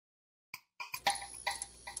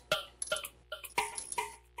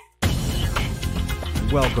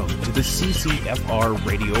Welcome to the CCFR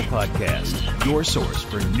Radio Podcast, your source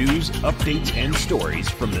for news, updates, and stories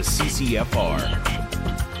from the CCFR.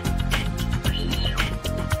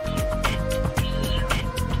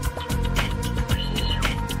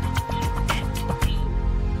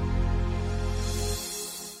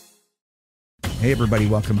 Hey everybody,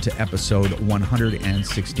 welcome to episode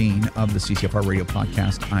 116 of the CCFR Radio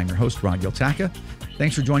Podcast. I'm your host, Rod Yeltaka.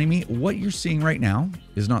 Thanks for joining me. What you're seeing right now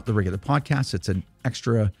is not the regular podcast. It's an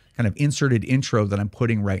extra kind of inserted intro that I'm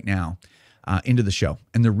putting right now into the show.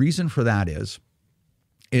 And the reason for that is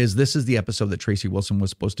this is the episode that Tracey Wilson was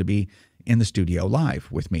supposed to be in the studio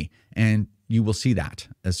live with me. And you will see that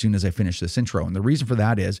as soon as I finish this intro. And the reason for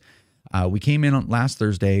that is we came in on last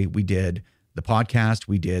Thursday. We did the podcast,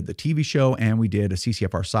 we did the TV show, and we did a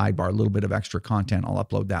CCFR sidebar, a little bit of extra content. I'll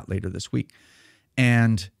upload that later this week.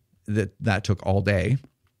 And that took all day.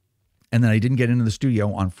 And then I didn't get into the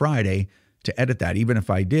studio on Friday to edit that. Even if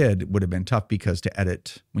I did, it would have been tough because to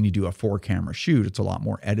edit, when you do a 4-camera shoot, it's a lot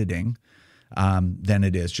more editing than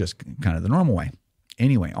it is just kind of the normal way.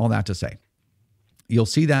 Anyway, all that to say, you'll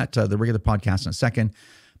see that the regular podcast in a second.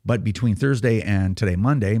 But between Thursday and today,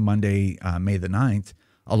 Monday, May the 9th,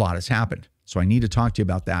 a lot has happened. So I need to talk to you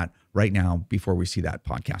about that right now before we see that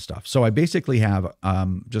podcast stuff. So I basically have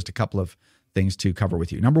just a couple of things to cover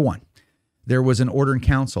with you. Number one, there was an order in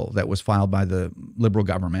council that was filed by the Liberal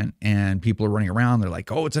government, and people are running around. They're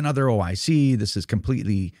like, oh, it's another OIC. This is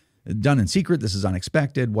completely done in secret. This is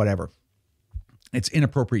unexpected, whatever. It's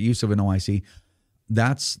inappropriate use of an OIC.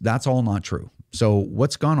 That's all not true. So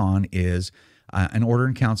what's gone on is an order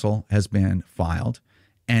in council has been filed,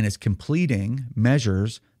 and it's completing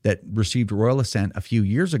measures that received royal assent a few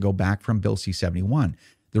years ago back from Bill C-71.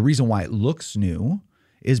 The reason why it looks new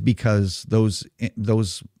is because those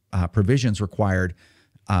provisions required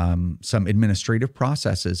some administrative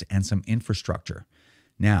processes and some infrastructure.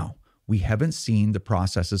 Now, we haven't seen the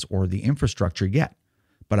processes or the infrastructure yet,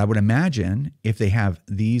 but I would imagine if they have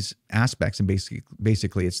these aspects, and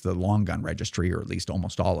basically it's the long gun registry, or at least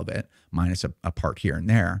almost all of it, minus a part here and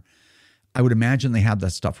there, I would imagine they have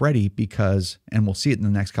that stuff ready because, and we'll see it in the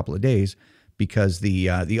next couple of days, because the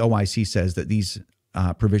OIC says that these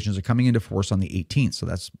provisions are coming into force on the 18th. So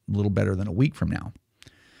that's a little better than a week from now.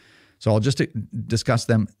 So I'll just discuss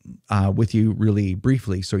them with you really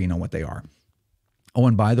briefly so you know what they are. Oh,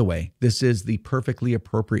 and by the way, this is the perfectly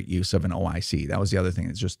appropriate use of an OIC. That was the other thing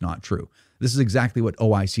that's just not true. This is exactly what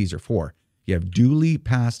OICs are for. You have duly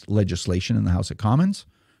passed legislation in the House of Commons,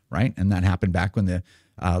 right? And that happened back when the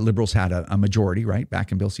Liberals had a majority, right,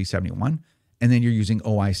 back in Bill C-71. And then you're using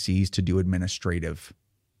OICs to do administrative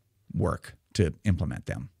work to implement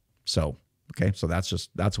them. So, okay, so that's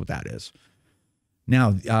what that is.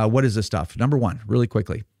 Now, what is this stuff? Number one, really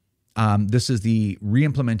quickly, this is the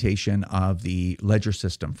reimplementation of the ledger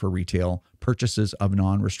system for retail purchases of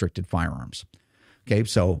non-restricted firearms. Okay,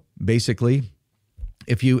 so basically,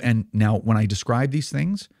 and now when I describe these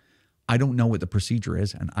things, I don't know what the procedure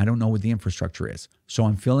is, and I don't know what the infrastructure is. So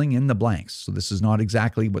I'm filling in the blanks. So this is not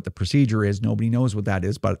exactly what the procedure is. Nobody knows what that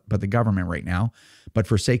is, but the government right now. But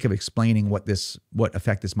for sake of explaining what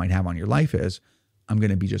effect this might have on your life is, I'm going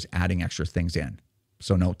to be just adding extra things in.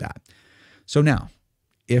 So note that. So now,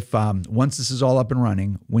 if once this is all up and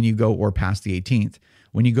running, when you go, or past the 18th,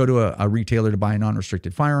 when you go to a retailer to buy a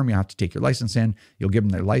non-restricted firearm, you have to take your license in. You'll give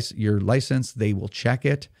them your license. They will check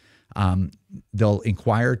it. They'll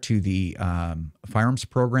inquire to the firearms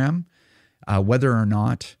program whether or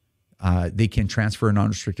not they can transfer a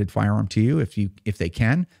non-restricted firearm to you. If they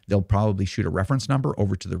can, they'll probably shoot a reference number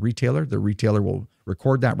over to the retailer. The retailer will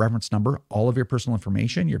record that reference number, all of your personal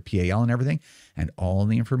information, your PAL and everything, and all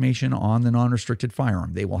the information on the non-restricted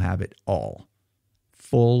firearm. They will have it all.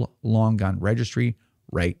 Full long gun registry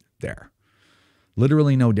right there.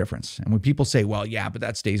 Literally no difference. And when people say, well, yeah, but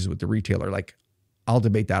that stays with the retailer, like, I'll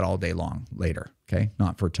debate that all day long later, okay?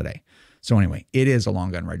 Not for today. So anyway, it is a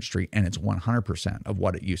long gun registry, and it's 100% of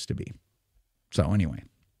what it used to be. So anyway,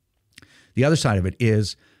 the other side of it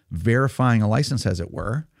is verifying a license, as it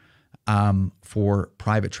were, for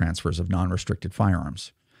private transfers of non-restricted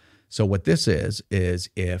firearms. So what this is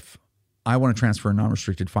if I want to transfer a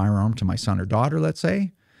non-restricted firearm to my son or daughter, let's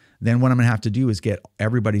say, then what I'm going to have to do is get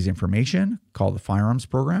everybody's information, call the firearms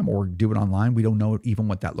program, or do it online. We don't know even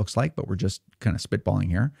what that looks like, but we're just kind of spitballing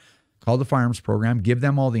here. Call the firearms program, give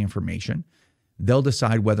them all the information. They'll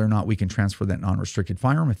decide whether or not we can transfer that non-restricted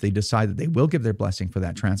firearm. If they decide that they will give their blessing for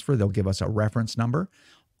that transfer, they'll give us a reference number.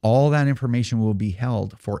 All that information will be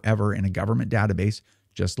held forever in a government database,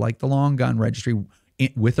 just like the long gun registry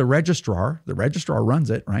with a registrar. The registrar runs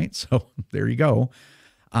it, right? So there you go.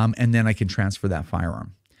 And then I can transfer that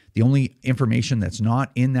firearm. The only information that's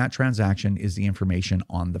not in that transaction is the information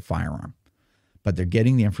on the firearm. But they're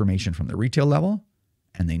getting the information from the retail level,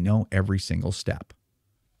 and they know every single step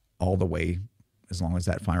all the way as long as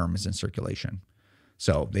that firearm is in circulation.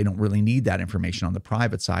 So they don't really need that information on the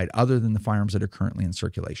private side other than the firearms that are currently in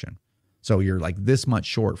circulation. So you're like this much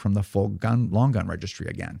short from the full long gun registry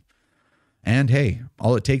again. And hey,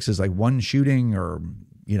 all it takes is like one shooting or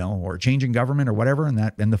changing government or whatever,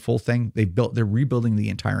 and the full thing they're rebuilding the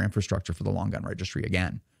entire infrastructure for the long gun registry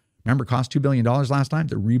again. Remember, it cost $2 billion last time.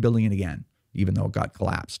 They're rebuilding it again, even though it got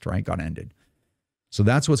collapsed, right? Got ended. So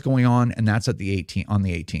that's what's going on, and that's on the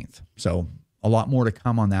 18th. So a lot more to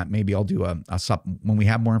come on that. Maybe I'll do when we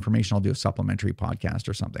have more information, I'll do a supplementary podcast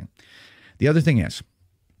or something. The other thing is,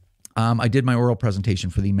 I did my oral presentation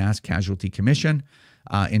for the Mass Casualty Commission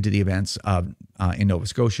into the events in Nova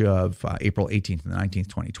Scotia of April 18th and the 19th,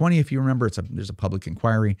 2020. If you remember, there's a public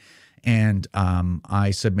inquiry, and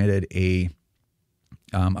I submitted a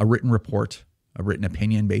written report, a written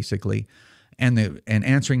opinion, basically, and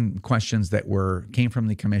answering questions that came from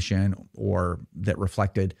the commission or that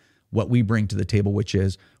reflected what we bring to the table, which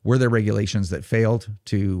is, were there regulations that failed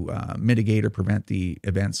to mitigate or prevent the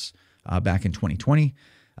events back in 2020?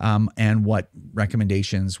 And what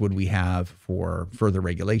recommendations would we have for further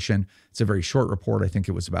regulation? It's a very short report. I think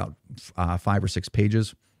it was about 5 or 6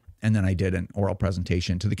 pages. And then I did an oral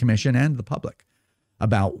presentation to the commission and the public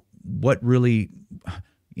about what really,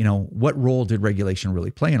 what role did regulation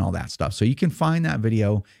really play in all that stuff. So you can find that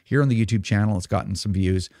video here on the YouTube channel. It's gotten some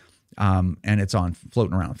views, and it's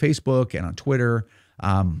floating around on Facebook and on Twitter.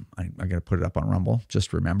 I got to put it up on Rumble,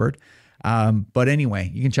 just remembered. But anyway,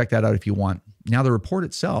 you can check that out if you want. Now, the report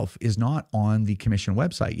itself is not on the commission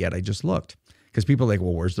website yet. I just looked because people are like,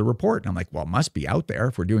 well, where's the report? And I'm like, well, it must be out there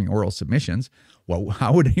if we're doing oral submissions. Well,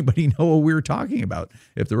 how would anybody know what we were talking about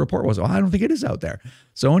if the report was, I don't think it is out there.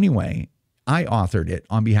 So anyway, I authored it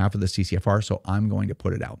on behalf of the CCFR, so I'm going to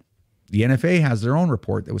put it out. The NFA has their own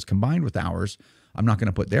report that was combined with ours. I'm not going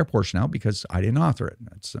to put their portion out because I didn't author it.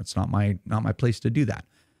 That's not my place to do that.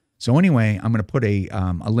 So anyway, I'm going to put a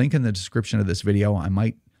link in the description of this video. I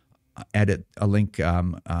might edit a link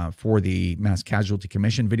for the Mass Casualty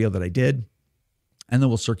Commission video that I did, and then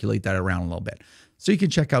we'll circulate that around a little bit. So you can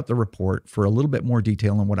check out the report for a little bit more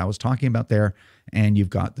detail on what I was talking about there, and you've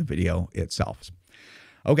got the video itself.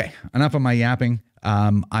 Okay, enough of my yapping.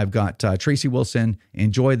 I've got Tracey Wilson.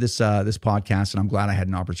 Enjoy this podcast, and I'm glad I had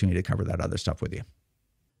an opportunity to cover that other stuff with you.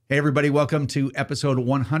 Hey, everybody. Welcome to episode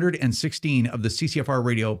 116 of the CCFR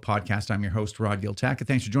Radio Podcast. I'm your host, Rod Giltaca.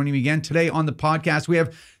 Thanks for joining me again. Today on the podcast, we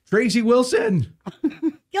have Tracey Wilson.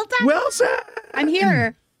 Giltaca. Wilson! I'm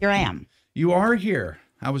here. Here I am. You are here.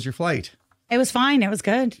 How was your flight? It was fine. It was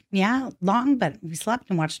good. Yeah, long, but we slept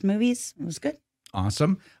and watched movies. It was good.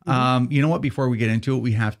 Awesome. You know what? Before we get into it,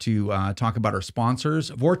 we have to talk about our sponsors.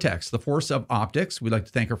 Vortex, the force of optics. We'd like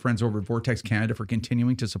to thank our friends over at Vortex Canada for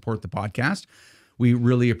continuing to support the podcast. We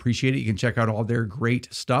really appreciate it. You can check out all their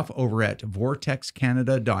great stuff over at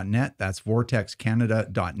vortexcanada.net. That's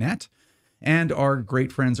vortexcanada.net. And our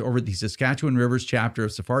great friends over at the Saskatchewan Rivers chapter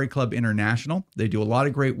of Safari Club International. They do a lot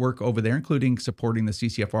of great work over there, including supporting the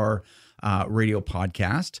CCFR radio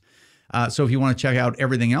podcast. So if you want to check out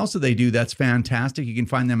everything else that they do, that's fantastic. You can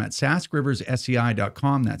find them at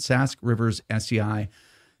saskriversSCI.com. That's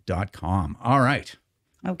saskriversSCI.com. All right.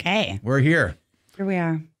 Okay. We're here. Here we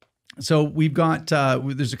are. So we've got,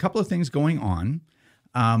 there's a couple of things going on.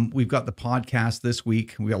 We've got the podcast this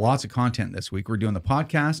week. We got lots of content this week. We're doing the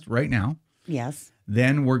podcast right now. Yes.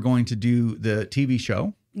 Then we're going to do the TV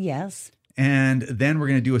show. Yes. And then we're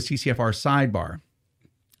going to do a CCFR sidebar.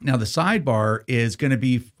 Now, the sidebar is going to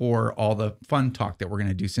be for all the fun talk that we're going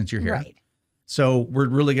to do since you're here. Right. So we're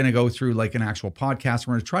really going to go through like an actual podcast.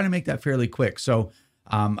 We're going to try to make that fairly quick. So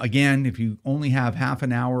again, if you only have half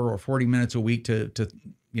an hour or 40 minutes a week to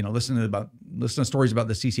listen to stories about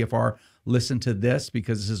the CCFR, listen to this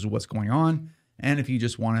because this is what's going on. And if you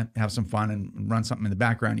just want to have some fun and run something in the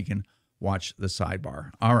background, you can watch the sidebar.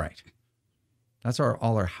 All right. That's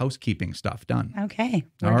all our housekeeping stuff done. Okay.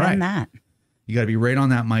 We're all right. done that. You got to be right on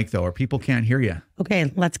that mic, though, or people can't hear you.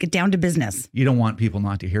 Okay, let's get down to business. You don't want people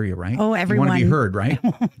not to hear you, right? Oh, everyone. You want to be heard, right?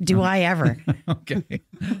 Do I ever? Okay.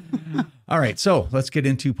 All right, so let's get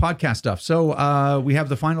into podcast stuff. So we have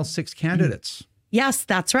the final 6 candidates. Yes,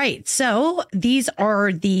 that's right. So these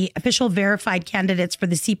are the official verified candidates for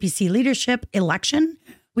the CPC leadership election.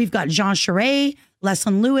 We've got Jean Charest,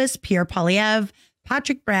 Leslyn Lewis, Pierre Poilievre,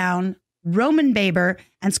 Patrick Brown, Roman Baber,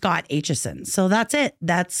 and Scott Aitchison. So that's it.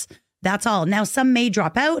 That's all. Now, some may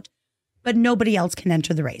drop out, but nobody else can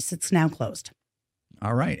enter the race. It's now closed.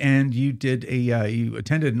 All right. And you did you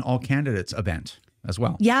attended an all candidates event. as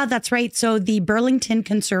well. Yeah, that's right. So the Burlington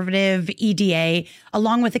Conservative EDA,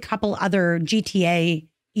 along with a couple other GTA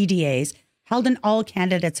EDAs, held an all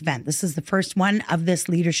candidates event. This is the first one of this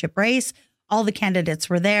leadership race. All the candidates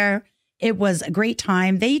were there. It was a great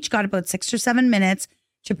time. They each got about 6 or 7 minutes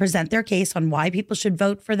to present their case on why people should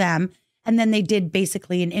vote for them. And then they did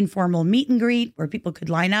basically an informal meet and greet where people could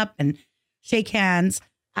line up and shake hands.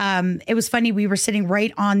 It was funny. We were sitting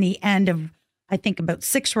right on the end of, I think, about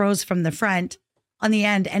 6 rows from the front on the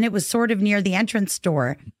end. And it was sort of near the entrance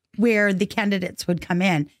door where the candidates would come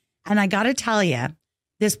in. And I got to tell you,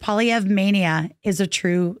 this Polyev mania is a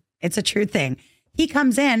true thing. He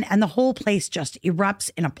comes in and the whole place just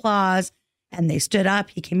erupts in applause. And they stood up.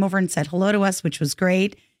 He came over and said hello to us, which was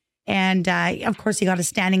great. And of course, he got a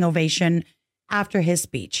standing ovation after his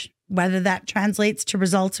speech. Whether that translates to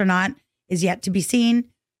results or not is yet to be seen.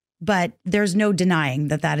 But there's no denying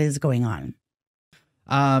that that is going on.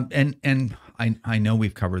 And I know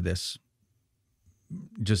we've covered this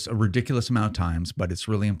just a ridiculous amount of times, but it's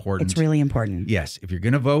really important. It's really important. Yes. If you're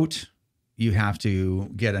going to vote, you have to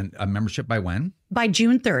get a membership by when? By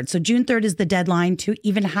June 3rd. So June 3rd is the deadline to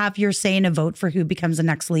even have your say in a vote for who becomes the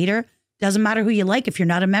next leader. Doesn't matter who you like. If you're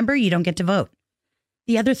not a member, you don't get to vote.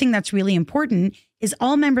 The other thing that's really important is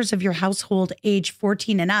all members of your household age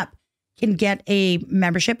 14 and up can get a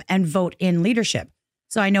membership and vote in leadership.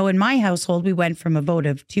 So I know in my household, we went from a vote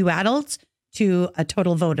of 2 adults to a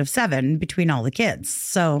total vote of 7 between all the kids.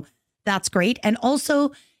 So that's great. And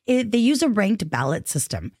also they use a ranked ballot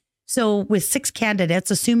system. So with 6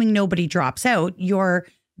 candidates, assuming nobody drops out, your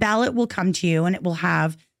ballot will come to you and it will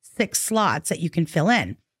have 6 slots that you can fill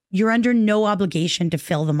in. You're under no obligation to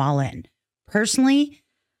fill them all in. Personally,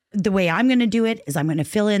 the way I'm going to do it is I'm going to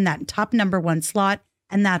fill in that top number 1 slot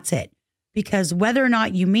and that's it. Because whether or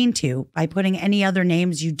not you mean to, by putting any other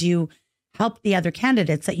names, you do help the other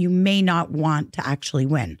candidates that you may not want to actually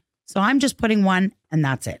win. So I'm just putting 1 and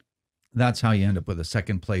that's it. That's how you end up with a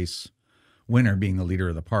second place winner being the leader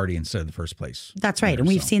of the party instead of the first place. That's right. winner. And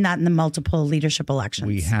we've So seen that in the multiple leadership elections.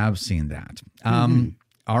 we have seen that.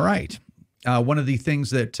 All right. One of the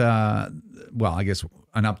things that, I guess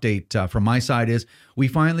an update from my side is we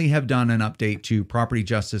finally have done an update to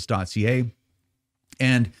propertyjustice.ca.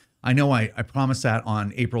 And I know I promised that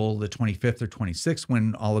on April the 25th or 26th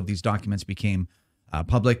when all of these documents became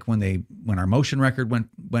public, when our motion record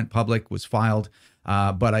went public, was filed.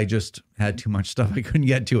 But I just had too much stuff. I couldn't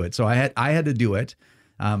get to it. So I had to do it.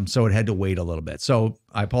 So it had to wait a little bit. So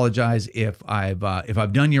I apologize if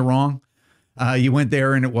I've done you wrong. You went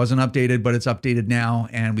there and it wasn't updated, but it's updated now.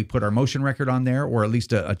 And we put our motion record on there, or at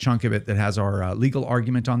least a chunk of it that has our legal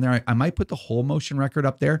argument on there. I might put the whole motion record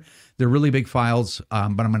up there. They're really big files, but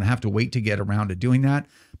I'm going to have to wait to get around to doing that.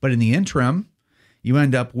 But in the interim, you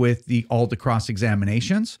end up with all the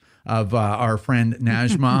cross-examinations of our friend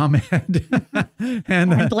Najma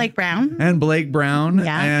and Blake Brown. And Blake Brown,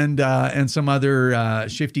 Yeah. and some other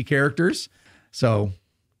shifty characters. So...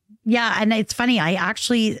 Yeah. And it's funny. I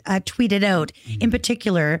actually tweeted out in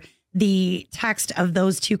particular the text of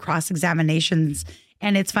those 2 cross-examinations.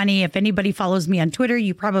 And it's funny, if anybody follows me on Twitter,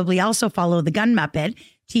 you probably also follow the Gun Muppet,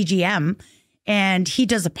 TGM. And he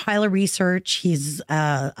does a pile of research. He's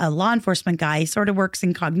a law enforcement guy. He sort of works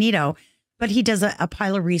incognito, but he does a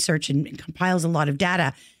pile of research and compiles a lot of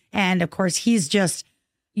data. And of course, he's just,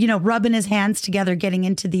 rubbing his hands together, getting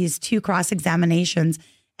into these 2 cross-examinations.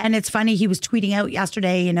 And it's funny, he was tweeting out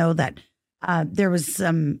yesterday, that there was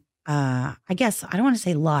some, I guess, I don't want to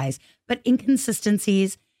say lies, but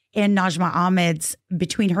inconsistencies in Najma Ahmed's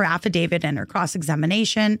between her affidavit and her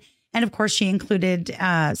cross-examination. And of course, she included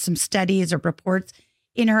some studies or reports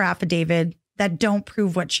in her affidavit that don't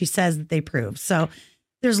prove what she says that they prove. So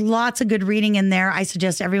there's lots of good reading in there. I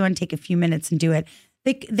suggest everyone take a few minutes and do it.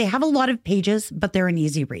 They have a lot of pages, but they're an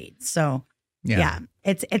easy read. So yeah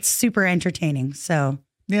it's super entertaining. So.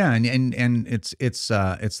 Yeah, and it's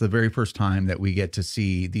the very first time that we get to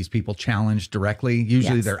see these people challenged directly.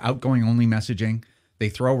 Usually they're outgoing only messaging. They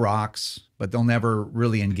throw rocks, but they'll never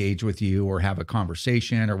really engage with you or have a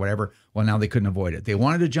conversation or whatever. Well, now they couldn't avoid it. They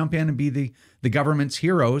wanted to jump in and be the government's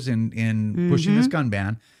heroes in pushing this gun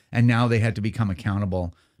ban, and now they had to become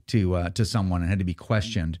accountable to someone and had to be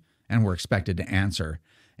questioned and were expected to answer.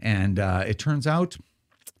 And it turns out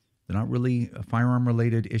they're not really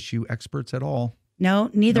firearm-related issue experts at all.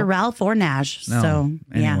 No, neither Ralph or Naj. No. So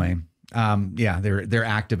anyway, they're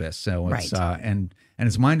activists. So it's right. And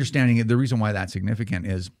it's my understanding. The reason why that's significant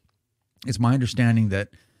is it's my understanding that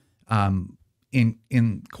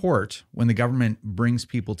in court, when the government brings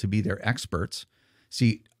people to be their experts,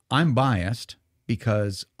 see, I'm biased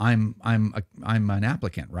because I'm an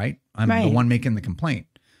applicant, right? I'm the one making the complaint.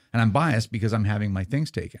 And I'm biased because I'm having my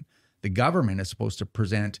things taken. The government is supposed to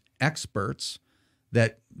present experts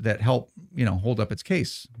that help, hold up its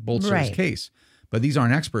case, bolster its case. But these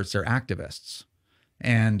aren't experts, they're activists.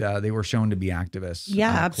 And they were shown to be activists.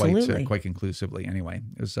 Yeah, absolutely. Quite conclusively anyway.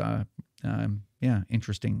 It was,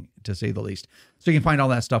 interesting to say the least. So you can find all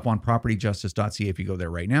that stuff on propertyjustice.ca if you go there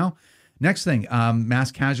right now. Next thing,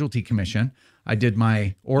 Mass Casualty Commission. I did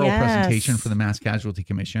my oral presentation for the Mass Casualty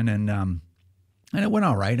Commission, and it went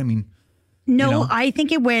all right. I mean, no, I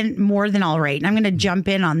think it went more than all right. And I'm going to jump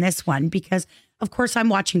in on this one because, of course, I'm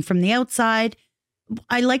watching from the outside.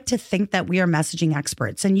 I like to think that we are messaging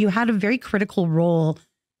experts, and you had a very critical role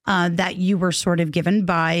that you were sort of given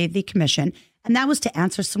by the commission, and that was to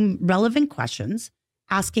answer some relevant questions,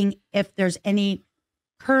 asking if there's any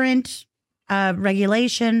current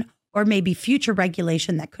regulation or maybe future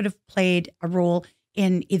regulation that could have played a role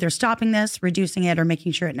in either stopping this, reducing it, or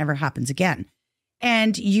making sure it never happens again.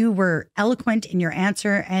 And you were eloquent in your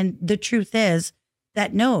answer. And the truth is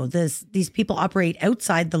that no, these people operate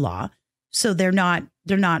outside the law. So they're not,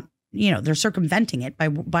 they're circumventing it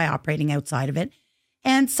by operating outside of it.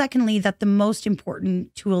 And secondly, that the most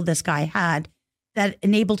important tool this guy had that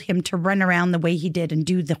enabled him to run around the way he did and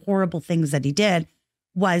do the horrible things that he did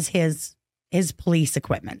was his police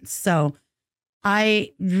equipment. So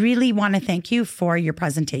I really want to thank you for your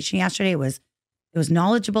presentation yesterday. It was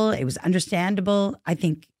knowledgeable. It was understandable. I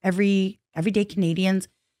think everyday Canadians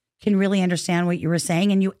can really understand what you were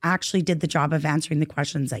saying, and you actually did the job of answering the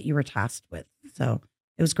questions that you were tasked with. So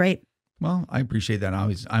it was great. Well, I appreciate that.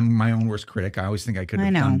 I'm my own worst critic. I always think I could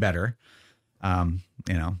have done better. But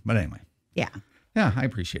anyway. Yeah. Yeah, I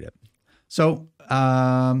appreciate it. So,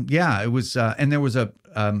 it was, and there was a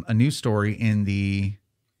news story in the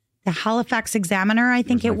Halifax Examiner, I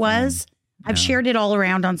think it was. I've shared it all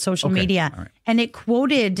around on social media, and it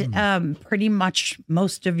quoted pretty much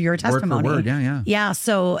most of your testimony. Word for word, Yeah,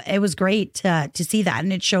 so it was great to see that,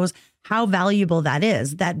 and it shows how valuable that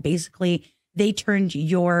is, that basically they turned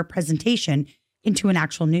your presentation into an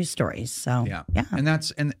actual news story. So, yeah. And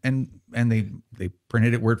that's, and they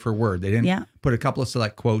printed it word for word. They didn't put a couple of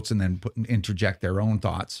select quotes and then interject their own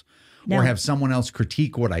thoughts or have someone else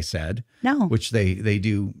critique what I said, which they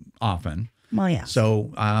do often. Well, yeah.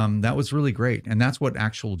 So that was really great. And that's what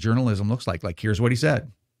actual journalism looks like. Like, here's what he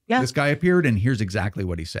said. Yeah. This guy appeared and here's exactly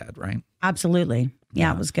what he said, right? Absolutely.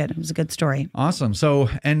 Yeah, it was good. It was a good story. Awesome. So,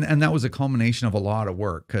 and that was a culmination of a lot of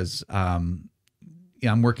work because,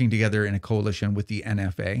 I'm working together in a coalition with the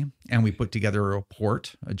NFA, and we put together a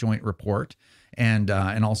joint report, and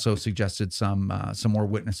also suggested some more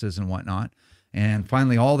witnesses and whatnot. And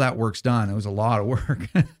finally, all that work's done. It was a lot of work,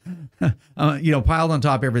 piled on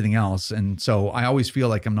top of everything else. And so I always feel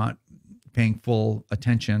like I'm not paying full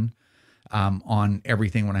attention on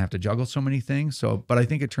everything when I have to juggle so many things. So, but I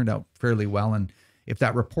think it turned out fairly well. And if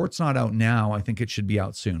that report's not out now, I think it should be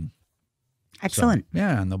out soon. Excellent. So,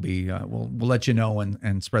 and there'll be, we'll let you know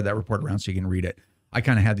and spread that report around so you can read it. I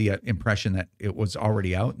kind of had the impression that it was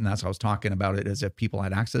already out, and that's how I was talking about it as if people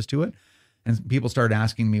had access to it. And people started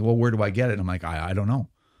asking me, well, where do I get it? And I'm like, I don't know.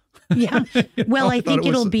 Yeah. Well, I think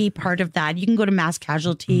it'll be part of that. You can go to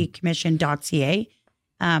masscasualtycommission.ca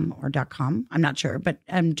or .com. I'm not sure, but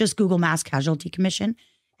just Google Mass Casualty Commission.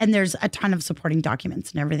 And there's a ton of supporting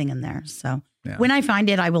documents and everything in there. So when I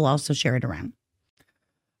find it, I will also share it around.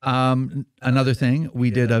 Another thing, we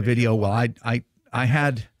did a video. Well, I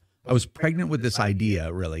was pregnant with this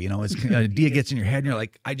idea, really. It's an idea gets in your head and you're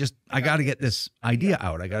like, I got to get this idea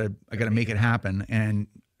out. I got to make it happen. And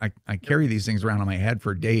I carry these things around in my head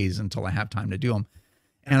for days until I have time to do them.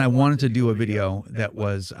 And I wanted to do a video that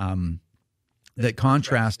was, that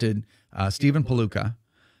contrasted, Stephen Palooka,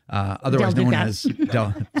 otherwise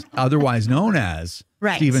known as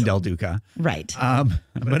Stephen Del Duca. Right.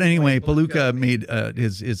 But anyway, Palooka made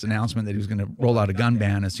his announcement that he was going to roll out a gun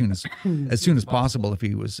ban as soon as possible if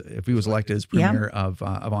he was elected as premier of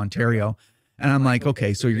Ontario. And I'm like,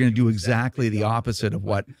 okay, so you're going to do exactly the opposite of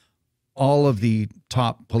what all of the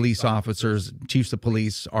top police officers, chiefs of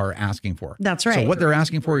police are asking for. That's right. So what they're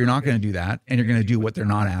asking for, you're not going to do that, and you're going to do what they're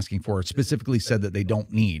not asking for. It specifically said that they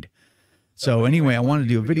don't need. So anyway, I wanted to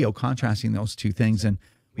do a video contrasting those two things, and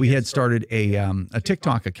we had started a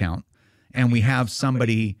TikTok account, and we have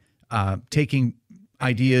somebody taking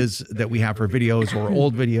ideas that we have for videos or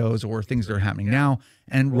old videos or things that are happening now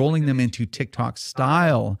and rolling them into TikTok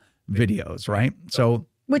style videos, right? So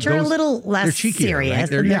which are a little less serious. Right?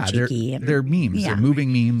 They're memes. Yeah. They're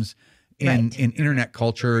moving memes in internet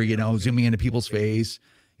culture, zooming into people's face,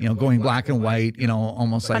 going black and white,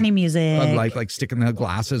 almost like funny music, like sticking the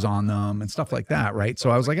glasses on them and stuff like that, right? So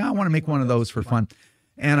I was like, I want to make one of those for fun.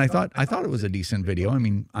 And I thought it was a decent video. I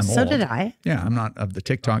mean, I'm old. So did I. Yeah, I'm not of the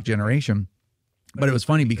TikTok generation. But it was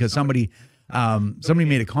funny because somebody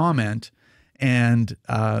made a comment and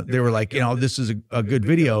they were like, this is a good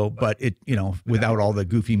video, but it, without all the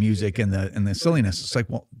goofy music and the silliness. It's like,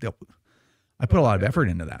 well, I put a lot of effort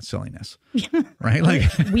into that silliness, right? Like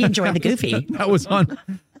we enjoy the goofy. That was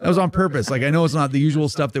on purpose. Like, I know it's not the usual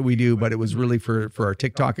stuff that we do, but it was really for our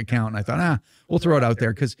TikTok account. And I thought, we'll throw it out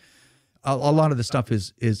there because a lot of the stuff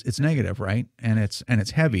is it's negative, right? And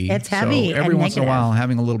it's heavy. It's heavy. So every once in a while,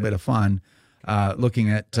 having a little bit of fun,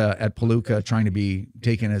 looking at Palooka trying to be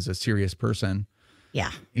taken as a serious person.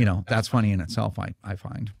 Yeah. That's funny in itself, I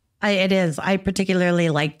find. It is. I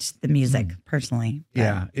particularly liked the music personally.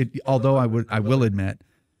 Yeah. Although I will admit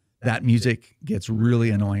that music gets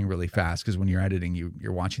really annoying really fast because when you're editing,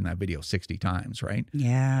 you're watching that video 60 times, right?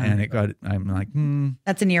 Yeah. And I'm like,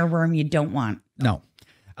 That's an earworm you don't want. No.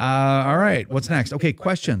 All right. What's next? Okay.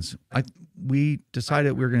 Questions. We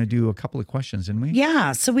decided we were going to do a couple of questions, didn't we?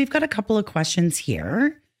 Yeah. So we've got a couple of questions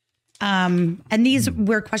here. And these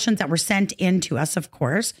were questions that were sent in to us, of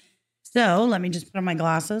course. So let me just put on my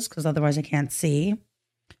glasses because otherwise I can't see.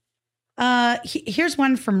 Here's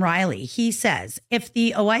one from Riley. He says, if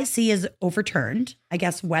the OIC is overturned, I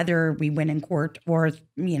guess whether we win in court or,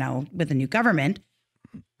 with a new government,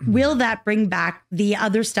 will that bring back the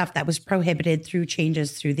other stuff that was prohibited through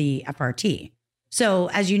changes through the FRT? So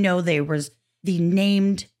as you know, there was the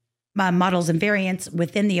named models and variants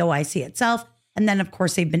within the OIC itself. And then, of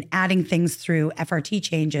course, they've been adding things through FRT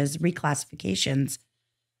changes, reclassifications.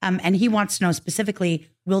 And he wants to know specifically,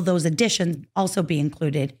 will those additions also be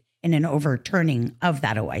included in an overturning of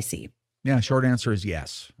that OIC? Yeah, short answer is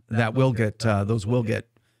yes. That will get those will get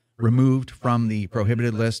removed from the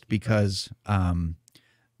prohibited list because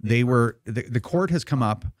they were the court has come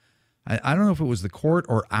up. I don't know if it was the court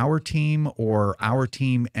or our team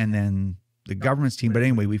and then the government's team, but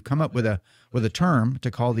anyway, we've come up with a term to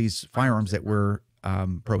call these firearms that were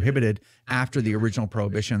prohibited after the original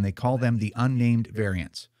prohibition. They call them the unnamed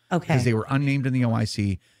variants. Okay. Because they were unnamed in the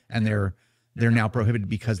OIC and they're now prohibited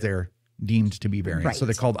because they're deemed to be variants. Right. So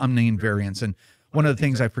they're called unnamed variants. And one of the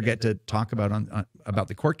things I forget to talk about about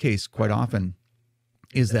the court case quite often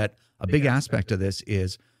is that a big aspect of this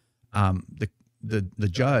is the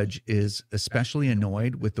judge is especially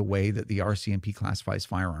annoyed with the way that the RCMP classifies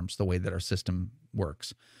firearms, the way that our system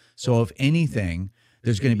works. So if anything,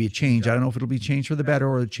 there's going to be a change. I don't know if it'll be a change for the better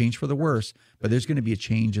or a change for the worse, but there's going to be a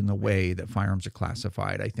change in the way that firearms are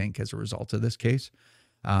classified, I think, as a result of this case.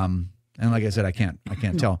 And like I said, I can't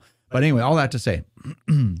tell. But anyway, all that to say,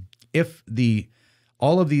 if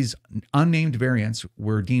all of these unnamed variants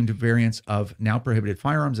were deemed variants of now prohibited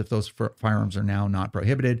firearms, if those firearms are now not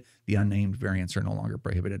prohibited, the unnamed variants are no longer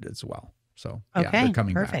prohibited as well. So yeah, they're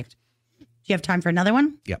coming perfect. back. Do you have time for another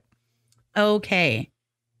one? Yep. Okay.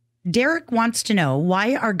 Derek wants to know,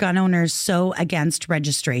 why are gun owners so against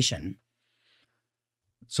registration?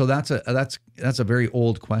 So that's a very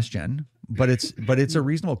old question, but it's a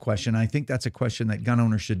reasonable question. I think that's a question that gun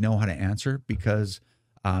owners should know how to answer because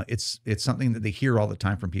it's something that they hear all the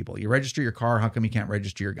time from people. You register your car, how come you can't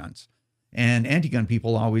register your guns? And anti-gun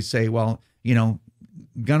people always say, well,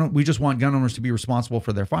 we just want gun owners to be responsible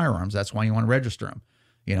for their firearms. That's why you want to register them.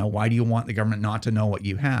 Why do you want the government not to know what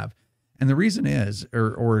you have? And the reason is,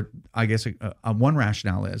 or I guess one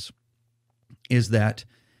rationale is that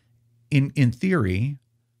in theory,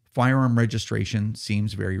 firearm registration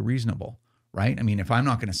seems very reasonable, right? I mean, if I'm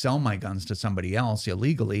not going to sell my guns to somebody else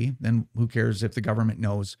illegally, then who cares if the government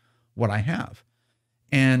knows what I have?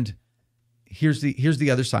 And here's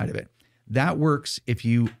the other side of it. That works if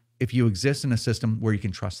you exist in a system where you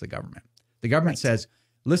can trust the government. The government says,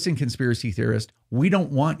 listen, conspiracy theorist, we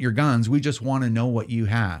don't want your guns. We just want to know what you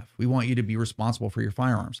have. We want you to be responsible for your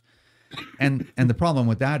firearms. And the problem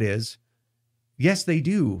with that is, yes, they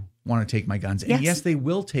do want to take my guns. And yes, they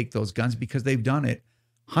will take those guns because they've done it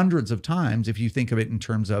hundreds of times. If you think of it in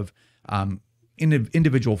terms of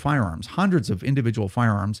individual firearms, hundreds of individual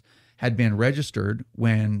firearms had been registered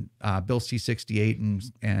when Bill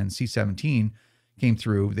C-68 and C-17 came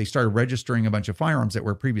through. They started registering a bunch of firearms that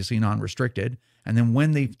were previously non-restricted. And then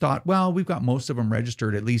when they thought, well, we've got most of them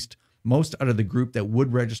registered, at least most out of the group that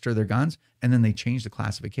would register their guns, and then they changed the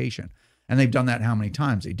classification. And they've done that how many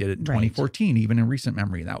times? They did it in 2014, even in recent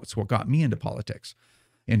memory. That was what got me into politics,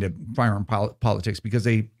 into firearm politics, because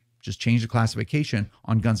they just changed the classification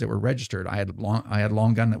on guns that were registered. I had a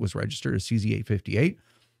long gun that was registered as CZ858,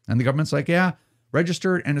 and the government's like, yeah,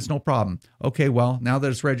 registered, and it's no problem. Okay, well, now that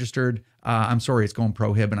it's registered, I'm sorry, it's going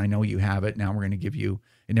prohib, and I know you have it. Now we're going to give you,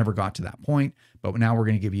 it never got to that point, but now we're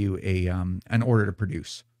going to give you an order to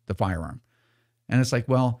produce the firearm. And it's like,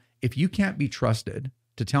 well, if you can't be trusted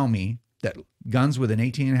to tell me that guns with an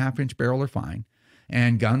 18.5-inch barrel are fine,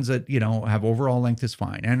 and guns that, have overall length is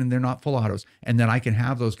fine, and they're not full autos, and then I can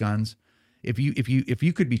have those guns. If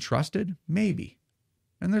you could be trusted, maybe.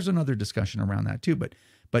 And there's another discussion around that too, but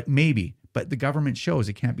maybe. But the government shows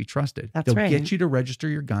it can't be trusted. They'll get you to register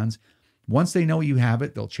your guns. Once they know you have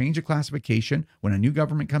it, they'll change the classification when a new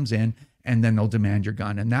government comes in, and then they'll demand your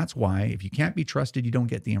gun. And that's why, if you can't be trusted, you don't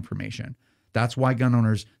get the information. That's why gun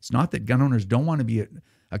owners, it's not that gun owners don't want to be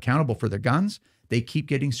accountable for their guns. They keep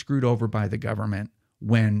getting screwed over by the government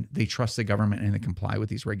when they trust the government and they comply with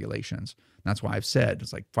these regulations. That's why I've said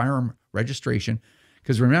it's like firearm registration.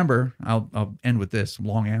 Because remember, I'll end with this,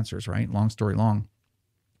 long answers, right? Long story long.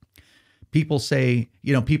 People say,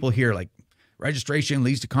 people hear like registration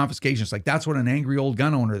leads to confiscation. It's like, that's what an angry old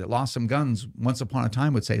gun owner that lost some guns once upon a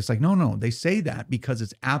time would say. It's like, no, they say that because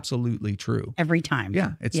it's absolutely true. Every time.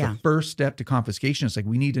 Yeah. It's the first step to confiscation. It's like,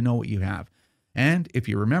 we need to know what you have. And if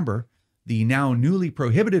you remember, the now newly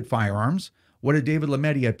prohibited firearms, what did David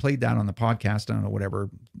Lametti, I played that on the podcast, I don't know, whatever,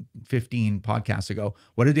 15 podcasts ago.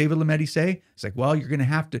 What did David Lametti say? It's like, well, you're going to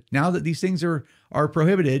have to, now that these things are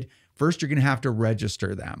prohibited, first you're going to have to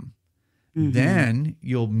register them. Mm-hmm. Then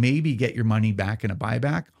you'll maybe get your money back in a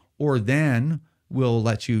buyback, or then we'll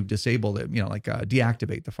let you disable it,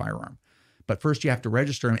 deactivate the firearm. But first you have to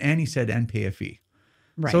register them. And he said, and pay a fee.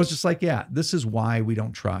 Right. So it's just like, this is why we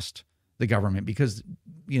don't trust the government, because,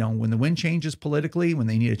 when the wind changes politically, when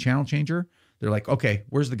they need a channel changer, they're like, okay,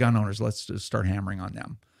 where's the gun owners? Let's just start hammering on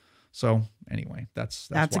them. So anyway, that's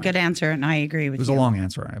a good answer. And I agree with you. It was a long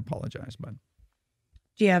answer. I apologize, but.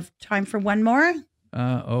 Do you have time for one more?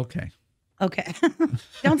 Okay. Okay.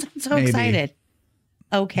 Don't sound so excited.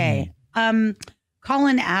 Okay.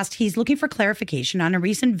 Colin asked, he's looking for clarification on a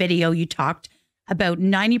recent video. You talked about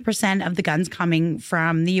 90% of the guns coming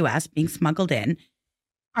from the US being smuggled in.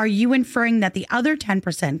 Are you inferring that the other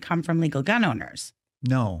 10% come from legal gun owners?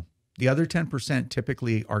 No. The other 10%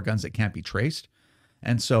 typically are guns that can't be traced.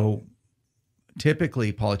 And so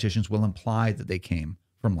typically politicians will imply that they came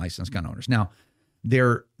from licensed gun owners. Now,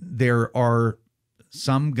 there are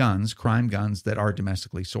some guns, crime guns, that are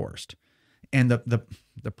domestically sourced. And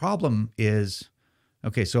the problem is,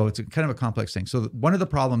 okay, so it's kind of a complex thing. So one of the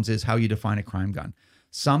problems is how you define a crime gun.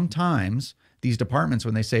 Sometimes these departments,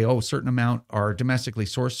 when they say, certain amount are domestically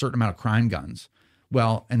sourced, certain amount of crime guns.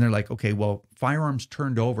 Well, and they're like, okay, well, firearms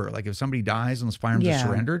turned over. Like if somebody dies and those firearms are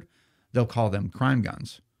surrendered, they'll call them crime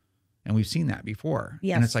guns. And we've seen that before.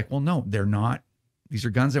 Yes. And it's like, well, no, they're not. These are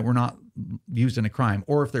guns that were not used in a crime.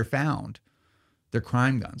 Or if they're found, they're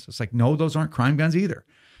crime guns. It's like, no, those aren't crime guns either.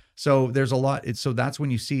 So there's a lot. So that's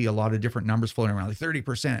when you see a lot of different numbers floating around, like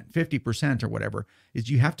 30%, 50% or whatever, is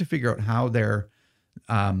you have to figure out how they're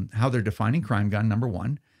defining crime gun, number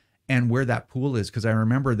one, and where that pool is. Because I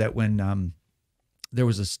remember that when there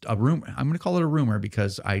was a rumor, I'm going to call it a rumor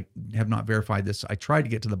because I have not verified this. I tried to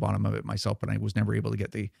get to the bottom of it myself, but I was never able to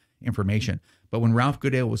get the information. But when Ralph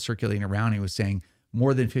Goodale was circulating around, he was saying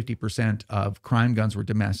more than 50% of crime guns were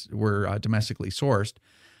domestically sourced.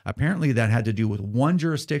 Apparently that had to do with one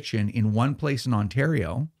jurisdiction in one place in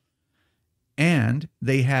Ontario. And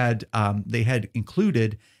they had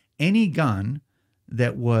included any gun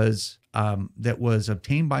that was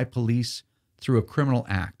obtained by police through a criminal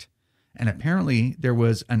act. And apparently there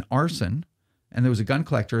was an arson, and there was a gun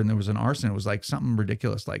collector, and there was an arson. It was like something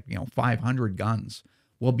ridiculous, like 500 guns.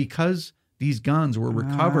 Well, because these guns were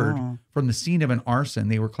recovered from the scene of an arson,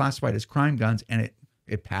 they were classified as crime guns, and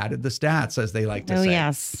it padded the stats, as they like to say. Oh,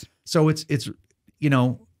 yes. So it's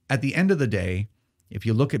at the end of the day, if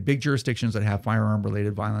you look at big jurisdictions that have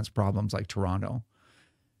firearm-related violence problems like Toronto,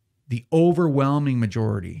 the overwhelming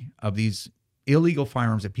majority of these illegal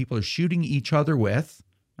firearms that people are shooting each other with,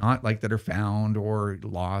 not like that are found or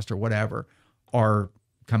lost or whatever,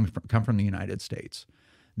 come from the United States.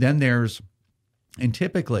 Then and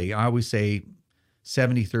typically I always say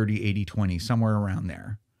 70-30, 80-20, somewhere around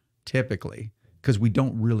there, typically, because we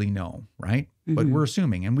don't really know, right? Mm-hmm. But we're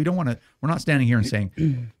assuming, and we're not standing here and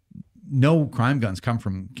saying no crime guns come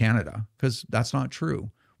from Canada, because that's not true.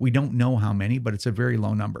 We don't know how many, but it's a very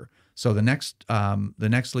low number. So the next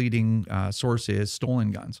leading source is stolen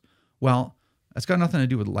guns. Well, that's got nothing to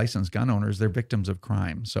do with licensed gun owners. They're victims of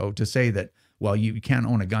crime. So to say that, well, you can't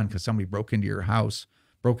own a gun because somebody broke into your house,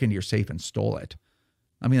 broke into your safe and stole it.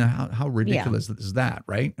 I mean, how ridiculous is that,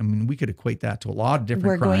 right? I mean, we could equate that to a lot of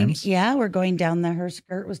different crimes. We're going down her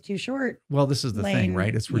skirt was too short. Well, this is the thing,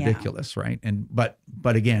 right? It's ridiculous, right? And but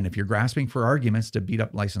again, if you're grasping for arguments to beat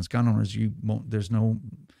up licensed gun owners, you won't.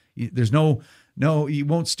 You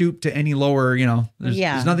won't stoop to any lower.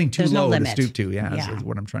 There's nothing too low to stoop to. Is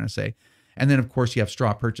what I'm trying to say. And then, of course, you have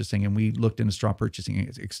straw purchasing, and we looked into straw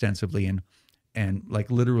purchasing extensively, and like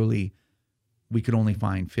literally we could only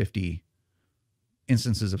find 50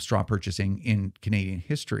 instances of straw purchasing in Canadian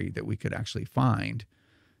history that we could actually find.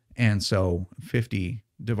 And so 50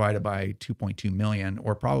 divided by 2.2 million,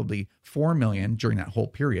 or probably 4 million during that whole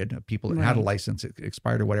period of people that had a license, it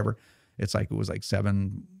expired or whatever. It was like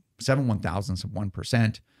 1,000,000 of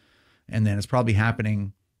 1%. And then it's probably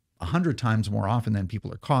happening 100 times more often than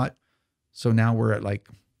people are caught. So now we're at like,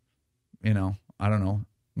 I don't know,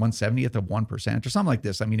 1/70th of 1% or something like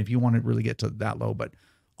this. I mean, if you want to really get to that low, but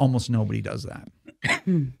almost nobody does that.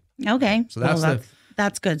 Okay. So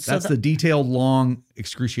that's good. So that's the detailed, long,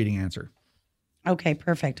 excruciating answer. Okay,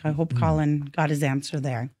 perfect. I hope Colin got his answer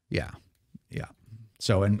there. Yeah. Yeah.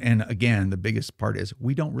 So, and again, the biggest part is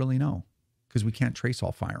we don't really know because we can't trace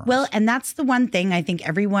all firearms. Well, and that's the one thing I think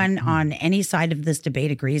everyone on any side of this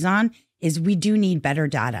debate agrees on is we do need better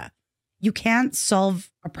data. You can't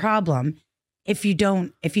solve a problem if you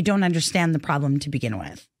don't understand the problem to begin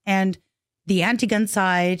with. And the anti-gun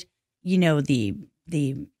side,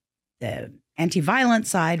 the anti-violence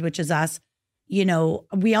side, which is us,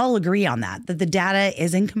 we all agree on that the data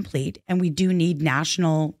is incomplete and we do need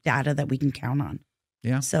national data that we can count on.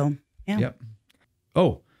 Yeah. So, yeah. Yep.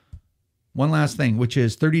 Oh, one last thing, which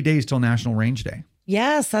is 30 days till National Range Day.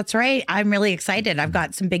 Yes, that's right. I'm really excited. I've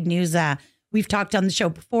got some big news. We've talked on the show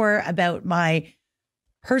before about my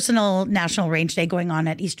personal National Range Day going on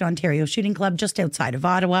at Eastern Ontario Shooting Club just outside of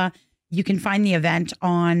Ottawa. You can find the event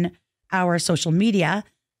on our social media.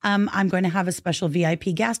 I'm going to have a special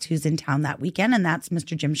VIP guest who's in town that weekend, and that's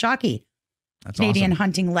Mr. Jim Shockey, Canadian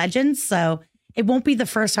hunting legend. So it won't be the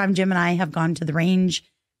first time Jim and I have gone to the range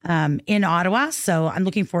in Ottawa. So I'm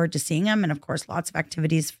looking forward to seeing him, and of course, lots of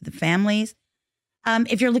activities for the families.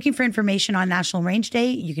 If you're looking for information on National Range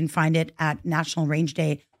Day, you can find it at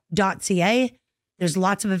nationalrangeday.ca. There's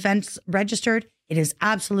lots of events registered. It is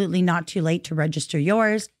absolutely not too late to register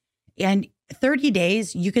yours. And 30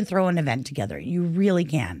 days, you can throw an event together. You really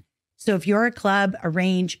can. So if you're a club, a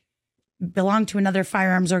range, belong to another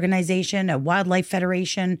firearms organization, a wildlife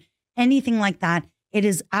federation, anything like that, it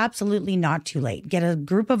is absolutely not too late. Get a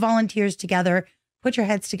group of volunteers together, put your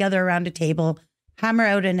heads together around a table, hammer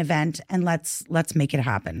out an event, and let's make it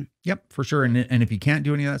happen. Yep, for sure. And if you can't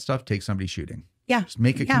do any of that stuff, take somebody shooting. Yeah. Just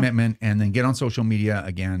make a commitment and then get on social media.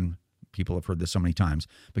 Again, people have heard this so many times,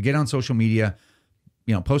 but get on social media,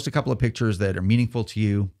 post a couple of pictures that are meaningful to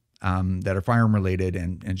you, that are firearm related,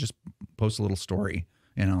 and just post a little story,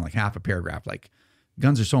 like half a paragraph, like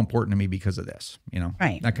guns are so important to me because of this,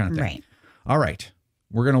 right. That kind of thing. Right. All right.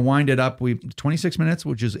 We're going to wind it up. We've 26 minutes,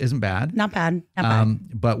 which isn't bad. Not bad.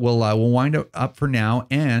 But we'll wind it up for now.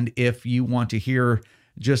 And if you want to hear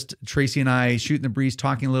just Tracey and I shooting the breeze,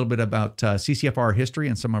 talking a little bit about CCFR history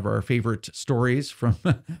and some of our favorite stories from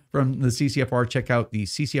the CCFR, check out the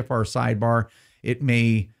CCFR sidebar. It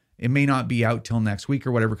may not be out till next week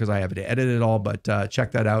or whatever because I have to edit it all, but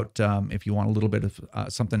check that out if you want a little bit of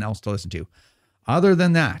something else to listen to. Other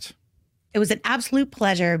than that, it was an absolute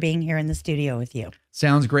pleasure being here in the studio with you.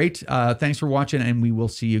 Sounds great. Thanks for watching, and we will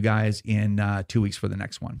see you guys in 2 weeks for the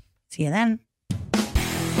next one. See you then.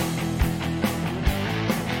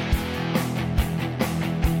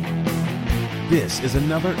 This is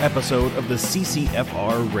another episode of the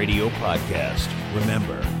CCFR Radio Podcast.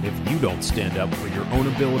 Remember, if you don't stand up for your own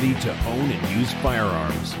ability to own and use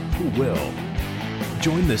firearms, who will?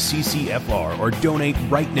 Join the CCFR or donate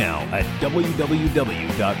right now at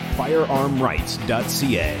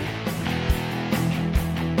www.firearmrights.ca.